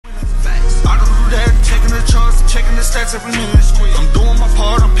checking the stats every minute. I'm doing my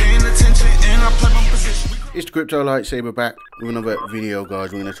part, I'm paying attention, and I play my position. It's the Crypto Lightsaber back with another video,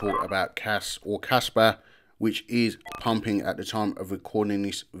 guys. We're going to talk about KAS or Kaspa, which is pumping at the time of recording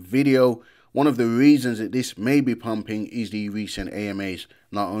this video. One of the reasons that this may be pumping is the recent AMAs.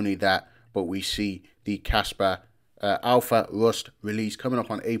 Not only that, but we see the Kaspa Alpha Rust release coming up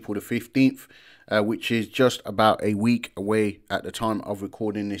on April the 15th, which is just about a week away at the time of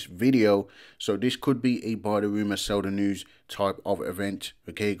recording this video. So this could be a buy the rumor, sell the news type of event.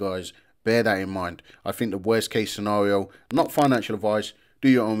 Okay, guys, bear that in mind. I think the worst case scenario, not financial advice, do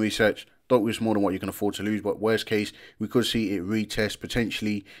your own research. Don't risk more than what you can afford to lose, but worst case, we could see it retest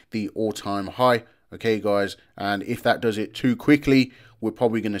potentially the all-time high. Okay, guys, and if that does it too quickly, we're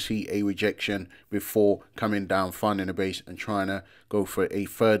probably going to see a rejection before coming down, finding a base and trying to go for a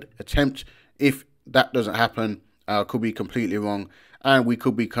third attempt. If that doesn't happen, could be completely wrong, and we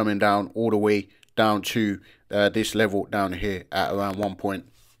could be coming down all the way down to this level down here at around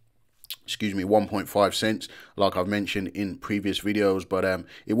 1.5 cents, like I've mentioned in previous videos. But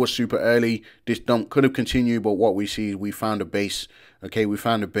it was super early. This dump could have continued, but what we see is we found a base. Okay, we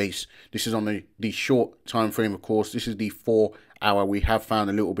found a base. This is on the short time frame, of course. This is the 4 hour. We have found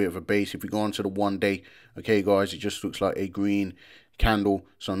a little bit of a base. If we go on to the 1 day, okay, guys, it just looks like a green candle,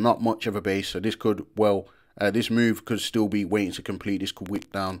 so not much of a base. So this could, well, this move could still be waiting to complete. This could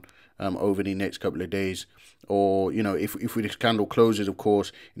whip down over the next couple of days, or you know, if this candle closes, of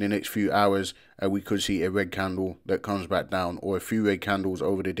course, in the next few hours, we could see a red candle that comes back down, or a few red candles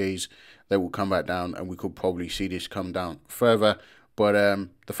over the days that will come back down, and we could probably see this come down further. But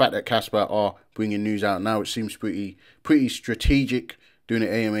the fact that Kaspa are bringing news out now, it seems pretty strategic, doing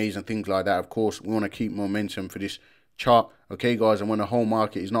the AMAs and things like that. Of course, we want to keep momentum for this chart, okay, guys, and when the whole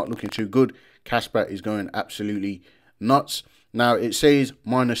market is not looking too good, Kaspa is going absolutely nuts. Now it says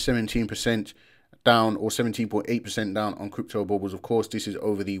minus 17% down, or 17.8% down on crypto bubbles. Of course, this is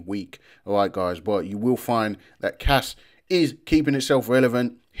over the week, all right, guys, but you will find that KAS is keeping itself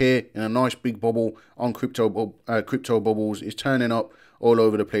relevant here in a nice big bubble on crypto bubbles. Is turning up all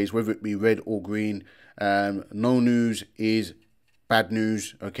over the place, whether it be red or green. No news is bad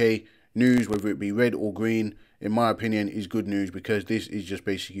news, okay? News, whether it be red or green, in my opinion, is good news, because this is just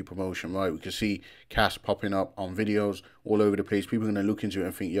basically promotion, right? We can see KAS popping up on videos all over the place. People are going to look into it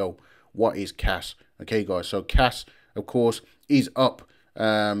and think, yo, what is KAS? Okay, guys, so KAS, of course, is up.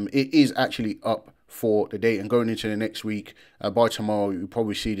 It is actually up for the day, and going into the next week. By tomorrow, you'll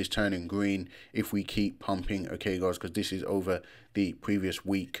probably see this turning green if we keep pumping, okay, guys, because this is over the previous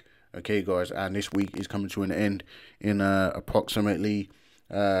week, okay, guys, and this week is coming to an end in approximately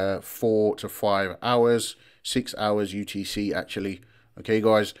 4 to 5 hours, 6 hours UTC actually, okay,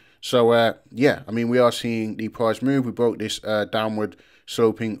 guys. So yeah, I mean, we are seeing the price move. We broke this downward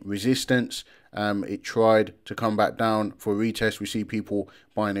sloping resistance. It tried to come back down for a retest. We see people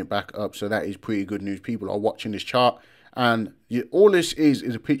buying it back up, so that is pretty good news. People are watching this chart, and all this is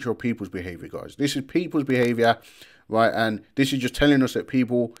a picture of people's behavior, guys. This is people's behavior, right? And this is just telling us that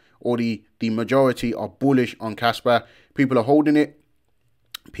people, or the majority, are bullish on Kaspa. People are holding it,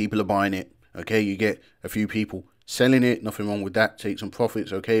 people are buying it, okay? You get a few people selling it, nothing wrong with that, take some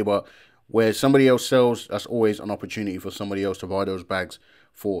profits, okay? But where somebody else sells, that's always an opportunity for somebody else to buy those bags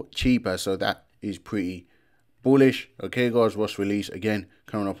for cheaper. So that is pretty bullish, okay, guys. Rust release again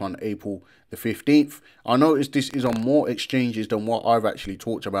coming up on April the 15th. I noticed this is on more exchanges than what I've actually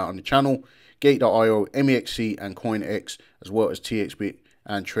talked about on the channel: Gate.io, Mexc, and CoinX, as well as TXBit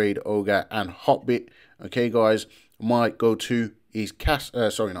and Trade Ogre and Hotbit. Okay, guys, my go-to is KAS.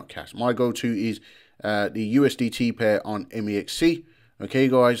 Sorry, not KAS. My go-to is the USDT pair on Mexc. Okay,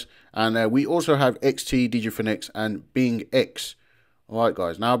 guys, and we also have XT, Digifinex, and BingX. All right,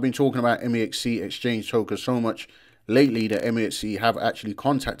 guys. Now, I've been talking about Mexc exchange tokens so much lately that Mexc have actually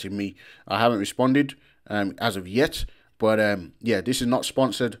contacted me. I haven't responded as of yet, but yeah, this is not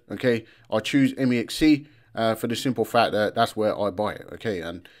sponsored. Okay, I choose Mexc for the simple fact that that's where I buy it. Okay,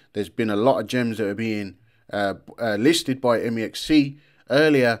 and there's been a lot of gems that are being listed by Mexc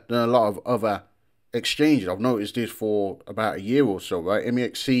earlier than a lot of other exchanges. I've noticed this for about a year or so, right?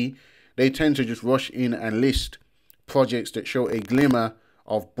 Mexc, they tend to just rush in and list projects that show a glimmer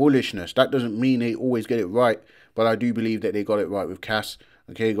of bullishness. That doesn't mean they always get it right, but I do believe that they got it right with KAS.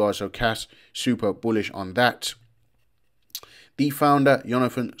 Okay, guys, so KAS, super bullish on that. The founder,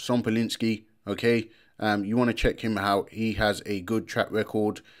 Jonathan Sompolinsky, okay, you want to check him out. He has a good track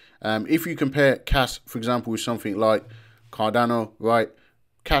record. If you compare KAS, for example, with something like Cardano, right?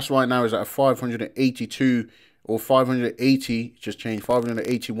 KAS right now is at a 582 or 580, just changed,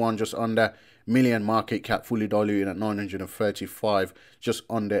 581, just under million market cap, fully diluted at 935, just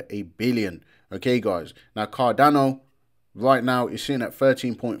under a billion. Okay, guys. Now Cardano right now is sitting at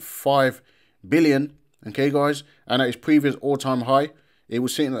 13.5 billion. Okay, guys, and at its previous all-time high, it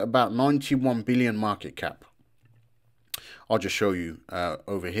was sitting at about 91 billion market cap. I'll just show you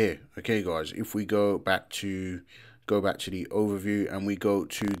over here. Okay, guys, if we go back to the overview and we go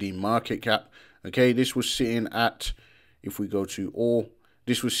to the market cap. Okay, this was sitting at, if we go to all,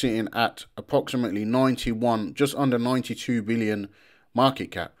 this was sitting at approximately 91, just under 92 billion market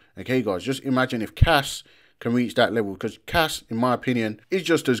cap. Okay, guys, just imagine if KAS can reach that level, because KAS, in my opinion, is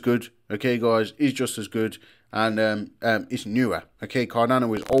just as good. Okay, guys, is just as good, and it's newer. Okay,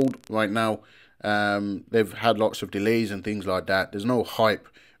 Cardano is old right now. They've had lots of delays and things like that. There's no hype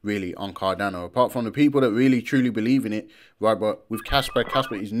really on Cardano, apart from the people that really truly believe in it, right? But with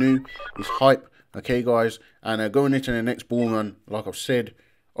Kaspa is new, it's hype. Okay, guys, and going into the next bull run, like I've said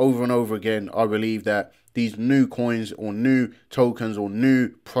over and over again, I believe that these new coins or new tokens or new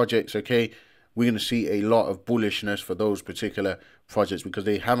projects, okay, we're going to see a lot of bullishness for those particular projects, because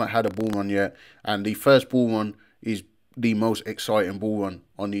they haven't had a bull run yet, and the first bull run is the most exciting bull run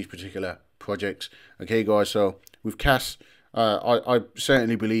on these particular projects. Okay, guys, so with KAS, I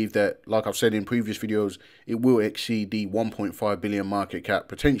certainly believe that, like I've said in previous videos, it will exceed the 1.5 billion market cap,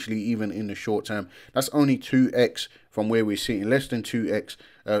 potentially even in the short term. That's only 2x from where we're sitting, less than 2x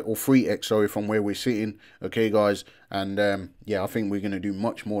or 3x, sorry, from where we're sitting. Okay, guys, and yeah, I think we're going to do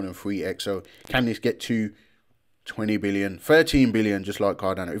much more than 3x. So can this get to 20 billion, 13 billion, just like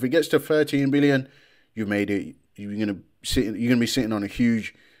Cardano? If it gets to 13 billion, you've made it. You're going to be sitting on a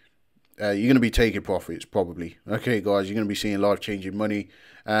huge, you're going to be taking profits probably. Okay, guys, you're going to be seeing life-changing money.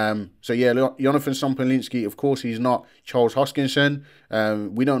 So yeah, Jonathan Sompolinsky, of course, he's not Charles Hoskinson.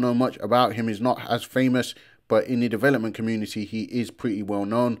 We don't know much about him. He's not as famous, but in the development community, he is pretty well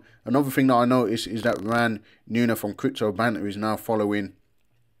known. Another thing that I noticed is that Ran Nuna from Crypto Banter is now following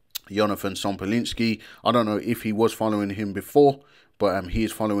Jonathan Sompolinsky. I don't know if he was following him before, but he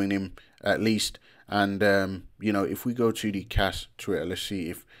is following him at least. And you know, if we go to the KAS Twitter, let's see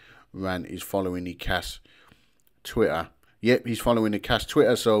if Ran is following the KAS Twitter. Yep, he's following the KAS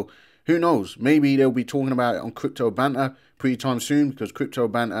Twitter. So who knows? Maybe they'll be talking about it on Crypto Banter pretty time soon, because Crypto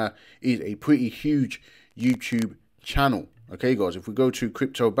Banter is a pretty huge YouTube channel. Okay, guys, if we go to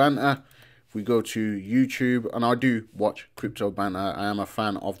Crypto Banter, if we go to YouTube, and I do watch Crypto Banter, I am a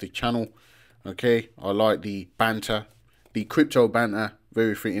fan of the channel. Okay, I like the banter, the Crypto Banter,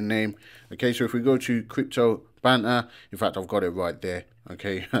 very fitting name. Okay, so if we go to Crypto Banter, in fact, I've got it right there.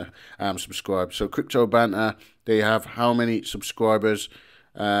 Okay, I am subscribed. So Crypto Banter, they have how many subscribers?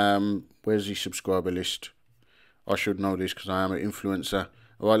 Where's the subscriber list? I should know this because I am an influencer.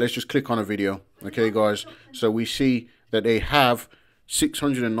 All right, let's just click on a video. Okay, guys, so we see that they have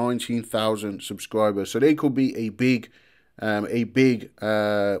 619,000 subscribers. So they could be a big YouTube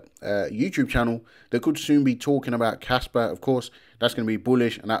channel. They could soon be talking about Kaspa. Of course, that's going to be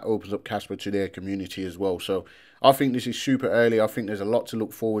bullish, and that opens up Kaspa to their community as well. So I think this is super early. I think there's a lot to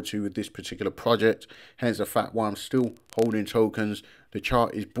look forward to with this particular project. Hence the fact why I'm still holding tokens. The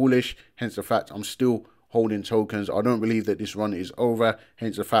chart is bullish. Hence the fact I'm still holding tokens. I don't believe that this run is over.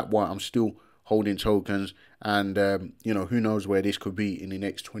 Hence the fact why I'm still holding tokens. And you know, who knows where this could be in the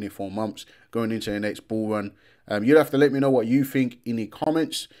next 24 months going into the next bull run. You'll have to let me know what you think in the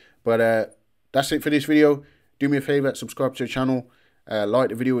comments. But that's it for this video. Do me a favor, subscribe to the channel, like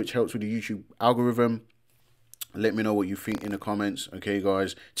the video, which helps with the YouTube algorithm. Let me know what you think in the comments. Okay,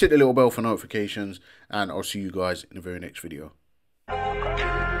 guys, hit the little bell for notifications, and I'll see you guys in the very next video.